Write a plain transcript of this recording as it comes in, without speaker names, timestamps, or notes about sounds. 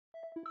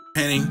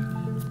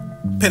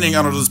penning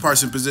on all those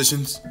parts and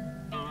positions.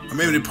 Or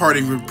maybe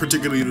departing,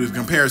 particularly the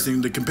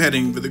comparison, the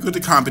competing, with the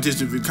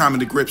competition, for common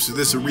the grips, for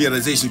this a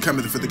realization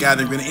coming for the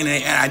gathering, for the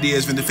innate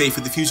ideas, for the faith,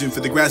 for the fusion, for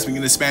the grasping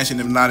and expansion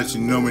of knowledge,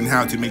 and knowing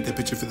how to make the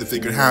picture for the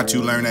figure, how to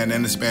learn and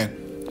understand.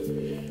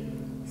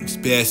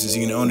 Best is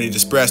you can only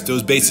express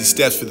those basic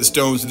steps for the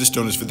stones, for the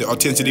stoners, for the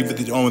authenticity, for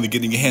the only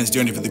getting your hands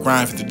dirty, for the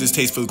grind, for the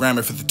distasteful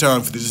grammar, for the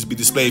tongue, for the just be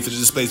displayed, for the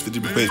displays, for the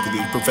replaced, for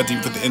the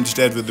perfecting, for the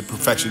instead, for the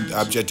perfection,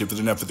 the objective, for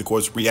the enough, for the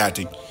course,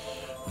 reacting.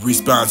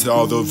 Response to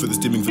all those for the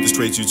stimming, for the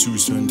straight you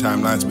choose certain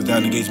timelines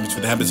without engagements,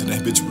 for the habits and the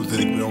habitual, for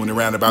the going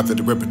around about for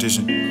the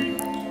repetition.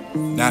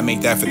 Not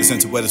make that for the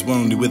sense of what is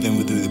only within,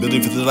 with the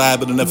ability for the lie,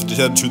 but enough to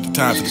tell the truth, the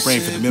time for the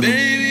brain, for the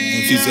memory.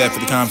 Infuse that for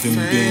the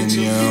confident being,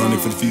 only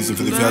for the fusion,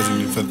 for the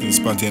fusion, for the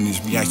spontaneous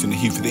reaction, the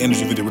heat, for the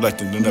energy, for the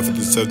reluctant, enough for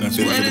the southern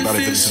feeling, for the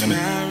body, for the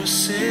sentiment.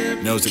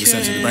 Nose to the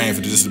sense of the brain,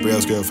 for the just the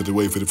braille scale, for the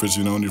way, for the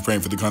friction, only the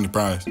frame, for the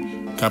compromise.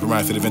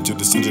 Compromise for the venture,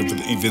 the center, for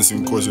the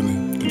invincible course,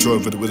 and the control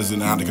for the witness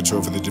and the outer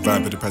control, for the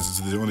divine, for the presence,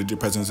 for the only the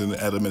presence and the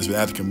elements, for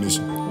the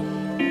commission.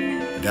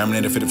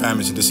 Dominator for the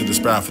family, so this is the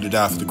sprout, for the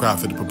dial, for the crowd,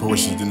 for the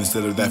proportions, then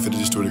instead of that, for the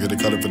distorted, for the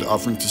color, for the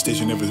offering, to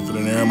station, for the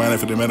narrow minor,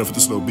 for the metal, for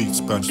the slow beats,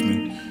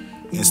 punishment.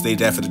 And state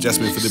that for the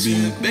adjustment, for the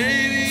being,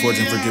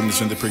 fortune, forgiveness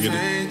from the pricked.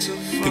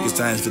 Pick a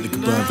science for the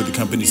combine, for the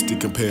companies to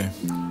compare.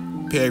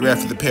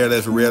 Paragraph for the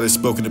parallels, for rarely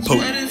spoken to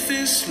potent.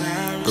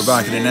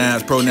 Provocative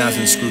nouns, pronouns,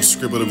 and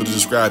scribbled over the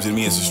describes and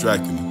me as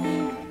distracting.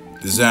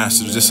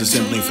 Disaster, just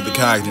assembling for the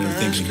cognitive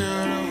thinking.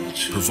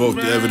 Provoke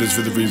the evidence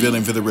for the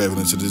revealing, for the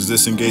relevance, so there's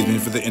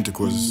disengagement for the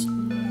intercourses.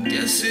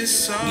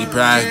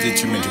 Deprived,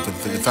 detrimental,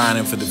 for the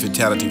finding, for the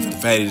fatality, for the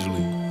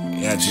fatally.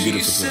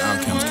 Attributed for the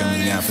outcomes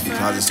coming out, for the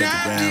closet, set the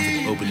ground, for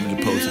the opening,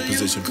 the pose, the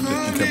position, for the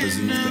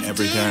encompassing, for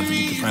every time, for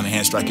the find the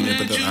hand striking in,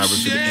 for the hour, for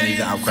the any,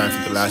 the outcry, for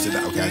the last, the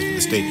outcast, for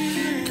the state.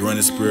 Growing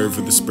the spur,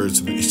 for the spurs,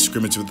 for the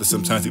scrimmage, for the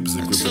sometimes it was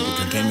a group, for the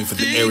containment, for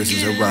the areas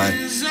as a ride,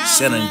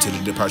 settling to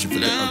the departure, for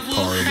the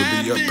par, for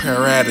the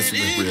apparatus, for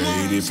the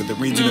creative, for the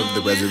region of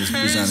the residence,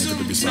 resigning for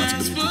the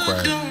responsibility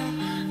required.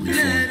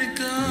 Reform,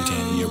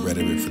 retaining your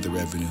rhetoric for the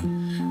revenue.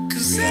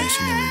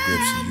 Reactionary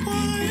grips of you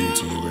being glued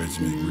to your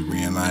regiment,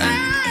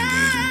 realigning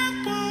engagement.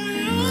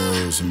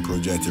 Neurals and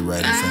projected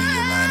right in front of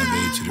your line of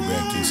aid to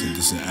direct and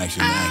synthesis and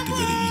action and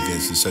activated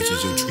events such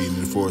as your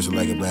treatment of force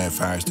like a black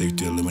fire stick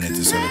to illuminate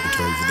the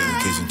celebratory for the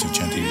occasion to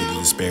chanting with the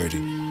disparity.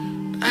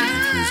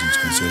 Conclusions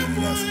considered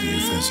enough for the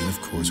offense and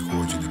of course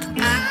cordial the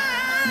complaint.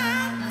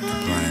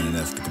 Complying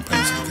enough for the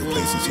complaints of the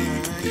complacency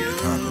and completely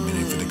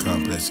complimenting for the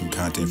complex and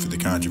content for the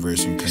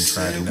controversy and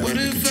contrite enough for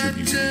the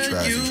contribute to the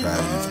trials and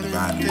trials and for the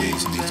violent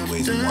ways and these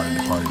ways and wanting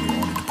the party and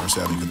wanting the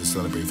parcelling for the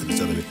celebrate for the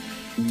celibate,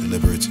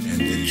 deliberate and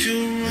the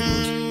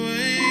liberals.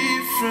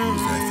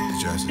 Who's that for the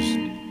justice?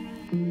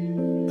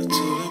 I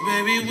told her,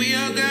 baby, we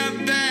all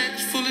got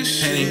bags full of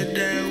shit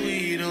that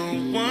we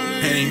don't want.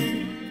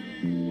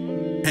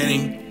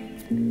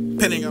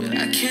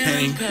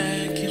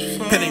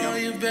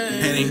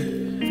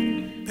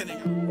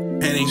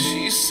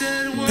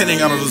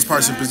 Penning on all those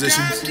parts and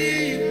positions.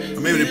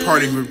 Or maybe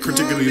departing,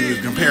 particularly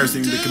the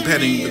comparison, the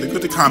competing,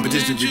 with the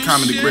competition, the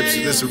common the grips,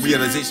 this a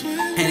realization.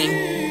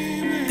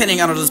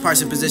 Penning on all those parts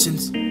and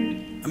positions.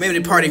 Or maybe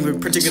departing,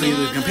 particularly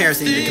the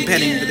comparison, the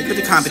competing, with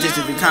the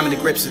competition, the common the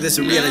grips, this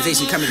a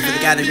realization coming for the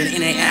gathering, for the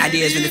innate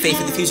ideas, for the faith,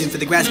 for the fusion, for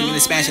the grasping and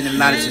expansion of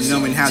knowledge, and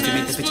knowing how to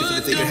make the picture for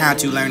the figure, how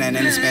to learn and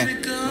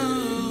understand.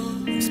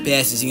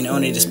 Best is you can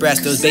only express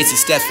those basic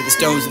steps for the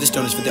stones, for the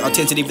stoners, for the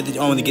authenticity, for the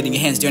only getting your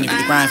hands dirty, for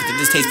the grind, for the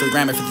distasteful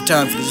grammar, for the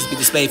tongue, for the just be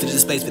displayed, for the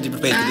displays, for the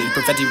replaced, for the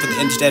perfecting, for the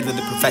instead, for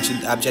the perfection,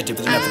 the objective,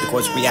 for the enough, for the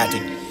course,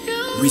 reacting.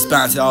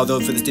 Response to all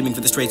those for the stimming,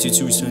 for the straight to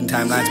certain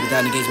timelines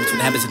without engagements, for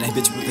the habits and the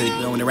habitual, for the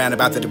going around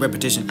about for the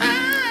repetition.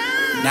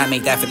 Not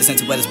make that for the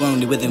sense of what is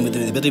only within, with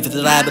the ability for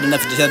the lie, but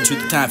enough to tell the truth,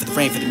 the time, for the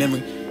frame, for the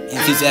memory.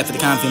 Infuse that for the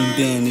confident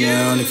being,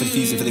 only for the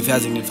fusion, for the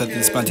fusion, for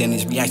the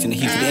spontaneous reaction, the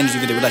heat, for the energy,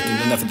 for the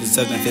reluctant, enough for the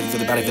southern feeling, for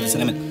the body, for the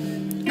sentiment.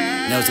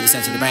 Nose to the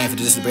sense of the brain, for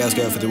the just the braille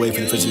scale, for the way,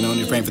 for the friction,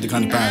 only frame, for the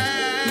compromise.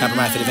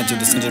 Compromise for the venture,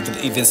 the center, for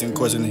the invincible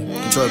course, and the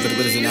control for the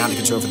witness and the outer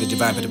control, for the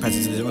divine, for the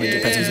presence, for the only the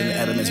presence and the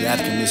elements, for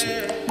the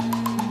commission.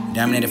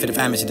 Dominator for the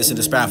family, this is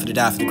the sprout, for the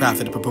dial, for the crowd,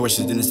 for the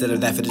proportions, then instead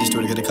of that, for the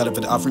distorted, for the color, for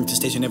the offering, to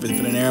station, everything,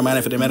 for the narrow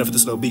minor, for the metal, for the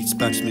slow beats,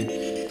 punishment.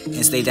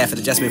 And state that for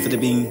the adjustment, for the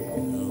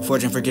being,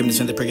 fortune, forgiveness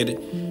from the pricked.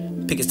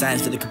 Pick a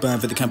science for the combine,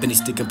 for the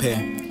companies to compare.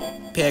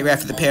 Paragraph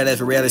for the parallels,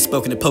 for rarely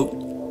spoken to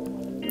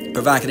potent.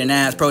 Provocative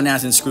nouns,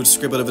 pronouns, and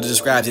scribbled over the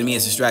describes and me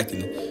as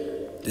distracting.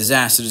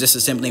 Disaster,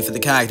 disassembling for the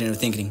cognitive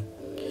thinking.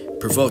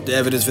 Provoke the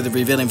evidence for the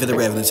revealing, for the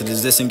relevance, so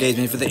there's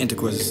disengagement for the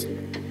intercourses.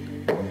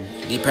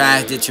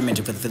 Deprived,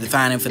 detrimental, for the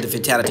finding, for the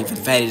fatality, for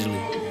the fatally.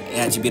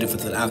 Attributed for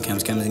the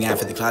outcomes coming out,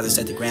 for the closet,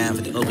 set the ground,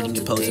 for the opening,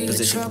 the pose, the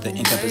position, for the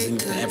encompassing,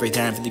 for every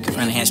time, for the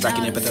find the hand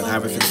striking in, for the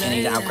hour, for the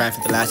any, the outcry,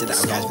 for the last, the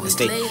outcast, for the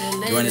state.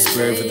 Growing the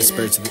spur, for the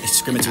spurs, for the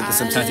scrimmage, for the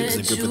sometimes it was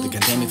a group, for the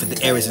containment, for the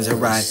areas as a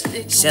ride,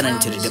 settling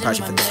to the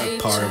departure, for the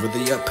par, for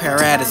the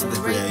apparatus of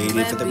the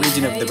creative, for the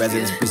region of the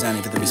residence,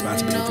 resigning for the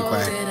responsibility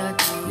required.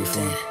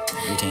 Reform,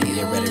 retaining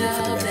your rhetoric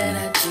for the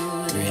revenue.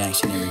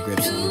 Reactionary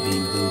grips of you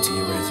being glued to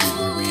your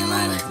residence, realigning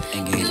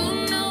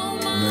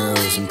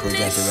vision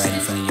projected right in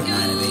front of your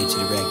mind of age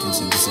to direct and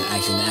synthesis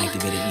action and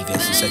activated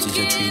effects such as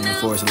your treatment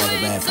force like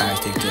a bad fire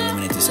stick to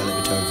eliminate the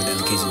celebratory for the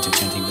allocation to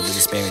chanting with the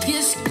disparity.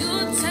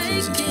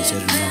 Conclusion to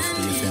consider enough for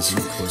the offense and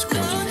of course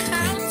according to the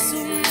complaint.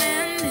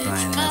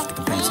 Complying enough for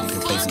the complaints and the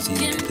complacency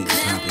and completely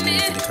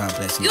complementing for the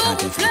complex and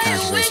content for the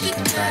controversy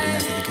and contrived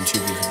enough for the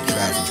contribute for the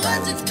tribes and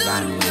tribal for the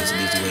violent ways and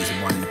these ways of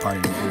wanting the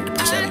party in order to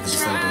pursue for the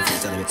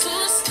celebrate for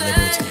the celibate,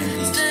 deliberate and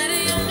these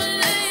liberals.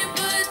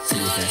 See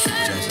the effect of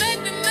the justice.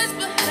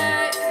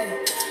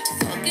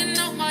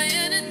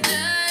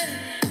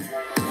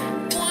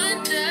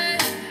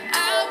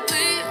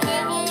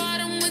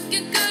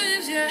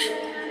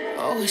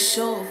 Always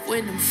show up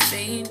when I'm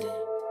fainting.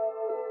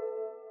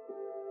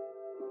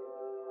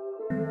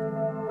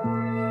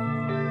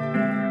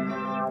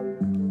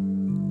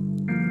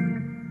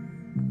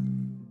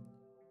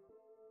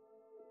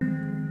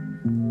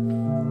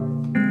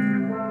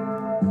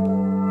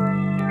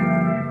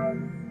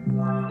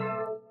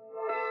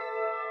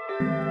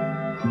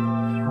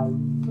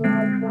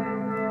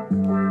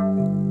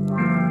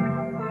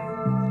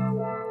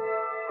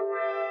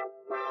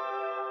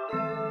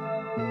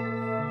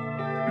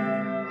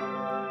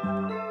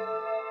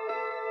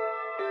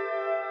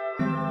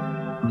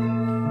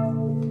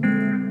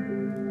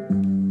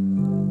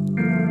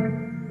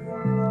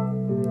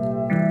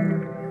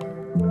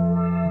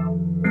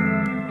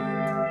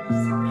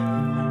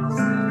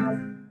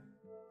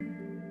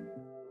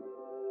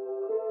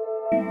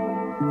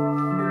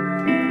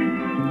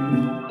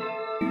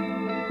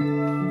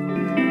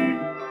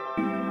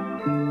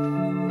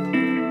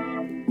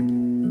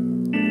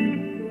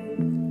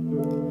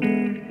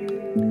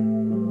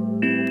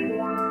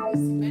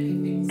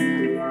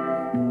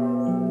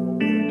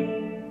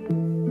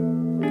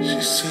 She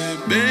said,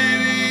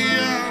 baby,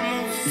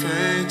 I'm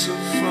afraid to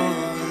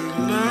fall in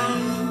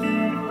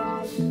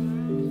love.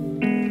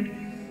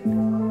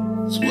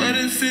 So what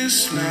if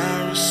it's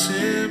not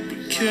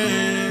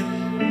reciprocated?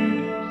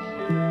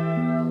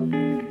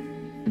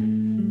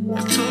 I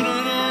told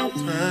her, don't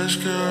rush,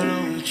 girl,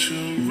 don't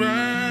you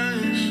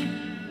rush.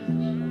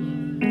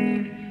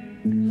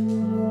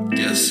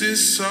 Guess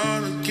it's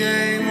all a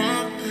game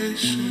of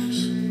patience.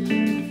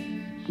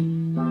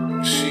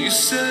 She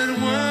said,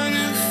 what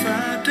if I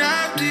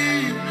dive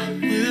deep?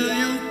 Will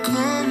you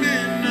come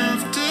in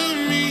after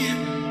me?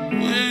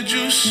 Would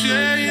you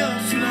share your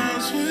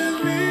flaws with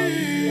me?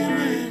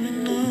 Let me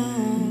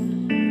know.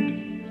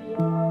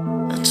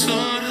 I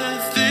told her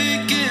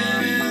thinking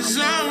is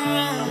all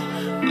wrong.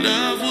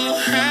 Love